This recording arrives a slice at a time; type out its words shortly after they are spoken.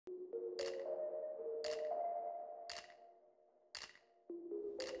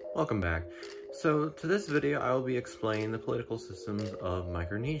Welcome back. So to this video, I will be explaining the political systems of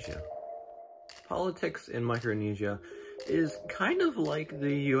Micronesia. Politics in Micronesia is kind of like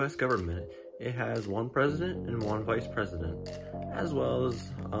the US government. It has one president and one vice president, as well as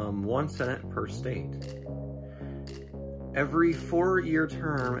one senate per state. Every 4-year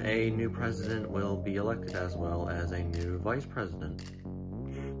term, a new president will be elected, as well as a new vice president.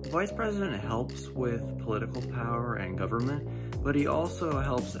 The vice president helps with political power and government, but he also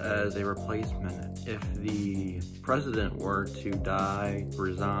helps as a replacement if the president were to die,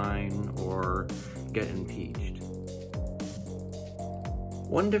 resign, or get impeached.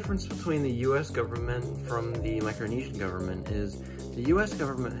 One difference between the US government from the Micronesian government is the US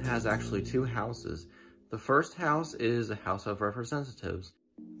government has actually two houses. The first house is the House of Representatives.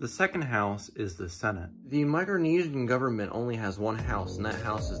 The second house is the Senate. The Micronesian government only has one house, and that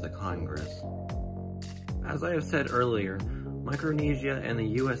house is the Congress. As I have said earlier, Micronesia and the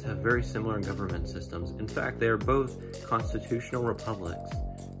US have very similar government systems. In fact, they are both constitutional republics,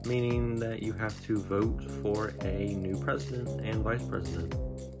 meaning that you have to vote for a new president and vice president.